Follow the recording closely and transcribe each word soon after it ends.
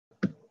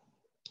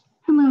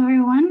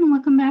everyone, and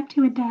welcome back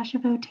to A Dash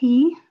of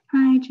OT.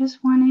 I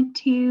just wanted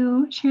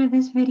to share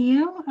this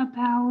video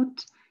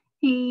about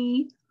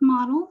a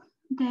model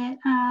that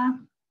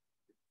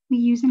we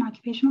use in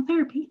occupational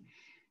therapy.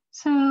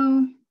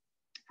 So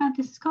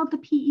this is called the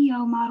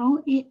PEO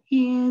model. It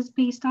is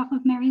based off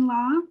of Mary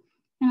Law,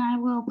 and I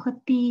will put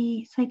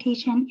the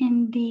citation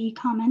in the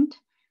comment.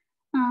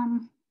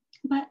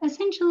 But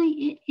essentially,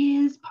 it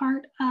is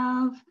part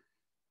of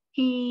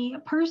a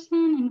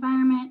person,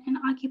 environment, and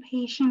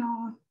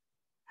occupational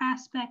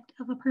aspect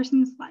of a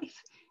person's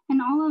life.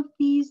 And all of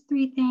these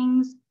three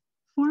things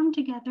form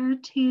together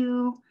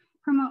to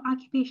promote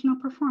occupational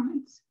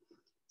performance.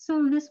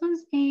 So this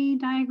was a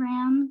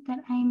diagram that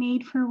I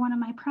made for one of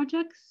my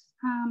projects,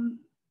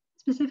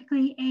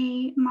 specifically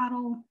a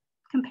model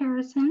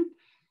comparison.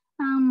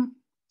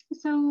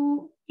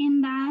 So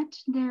in that,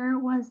 there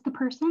was the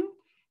person.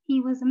 He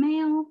was a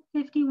male,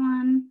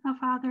 51, a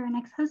father, an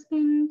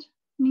ex-husband,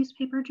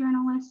 newspaper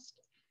journalist.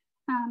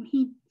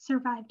 He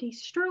survived a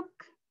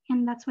stroke,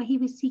 and that's why he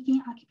was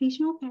seeking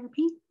occupational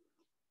therapy.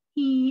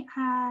 He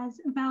has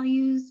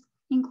values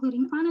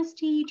including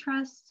honesty,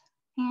 trust,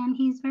 and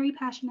he's very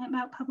passionate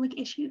about public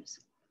issues.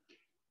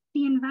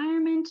 The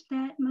environment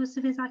that most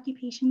of his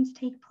occupations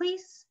take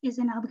place is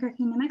in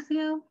Albuquerque, New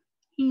Mexico.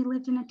 He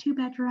lived in a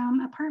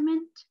 2-bedroom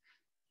apartment.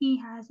 He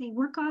has a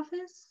work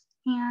office,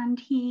 and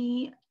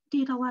he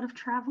did a lot of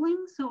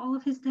traveling. So all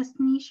of his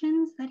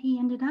destinations that he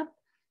ended up,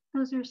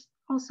 those are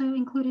also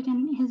included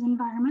in his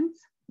environments.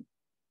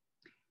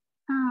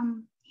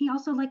 He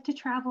also liked to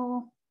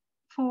travel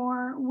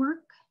for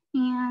work,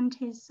 and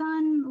his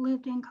son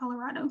lived in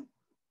Colorado.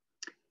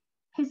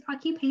 His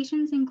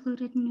occupations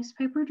included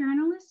newspaper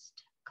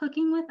journalist,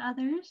 cooking with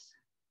others,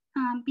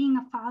 being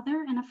a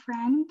father and a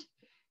friend.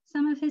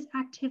 Some of his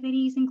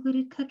activities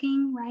included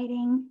cooking,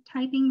 writing,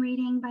 typing,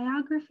 reading,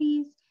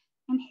 biographies,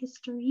 and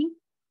history.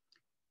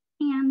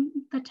 And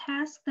the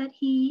tasks that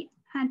he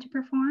had to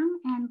perform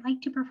and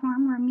liked to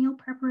perform were meal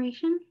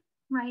preparation,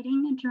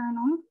 writing a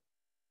journal,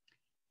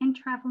 and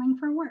traveling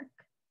for work.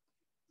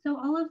 So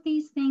all of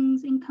these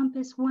things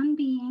encompass one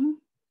being,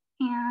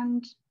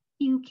 and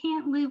you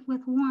can't live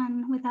with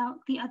one without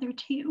the other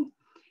two.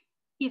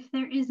 If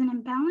there is an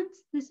imbalance,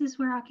 this is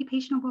where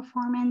occupational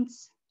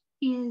performance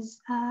is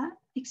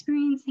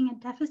experiencing a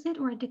deficit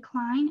or a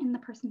decline in the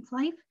person's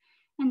life,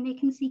 and they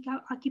can seek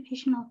out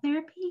occupational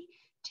therapy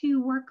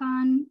to work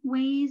on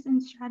ways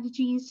and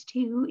strategies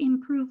to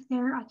improve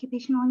their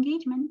occupational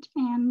engagement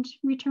and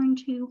return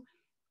to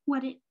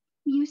what it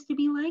used to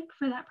be like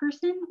for that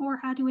person, or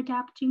how to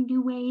adapt to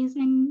new ways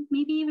and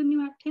maybe even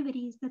new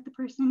activities that the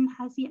person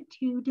has yet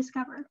to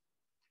discover.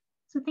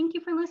 So thank you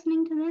for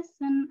listening to this,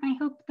 and I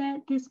hope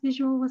that this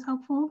visual was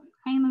helpful.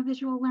 I am a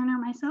visual learner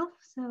myself,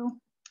 so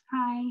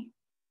I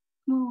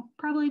will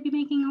probably be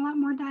making a lot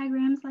more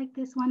diagrams like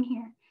this one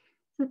here.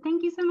 So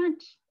thank you so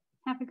much.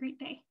 Have a great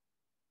day.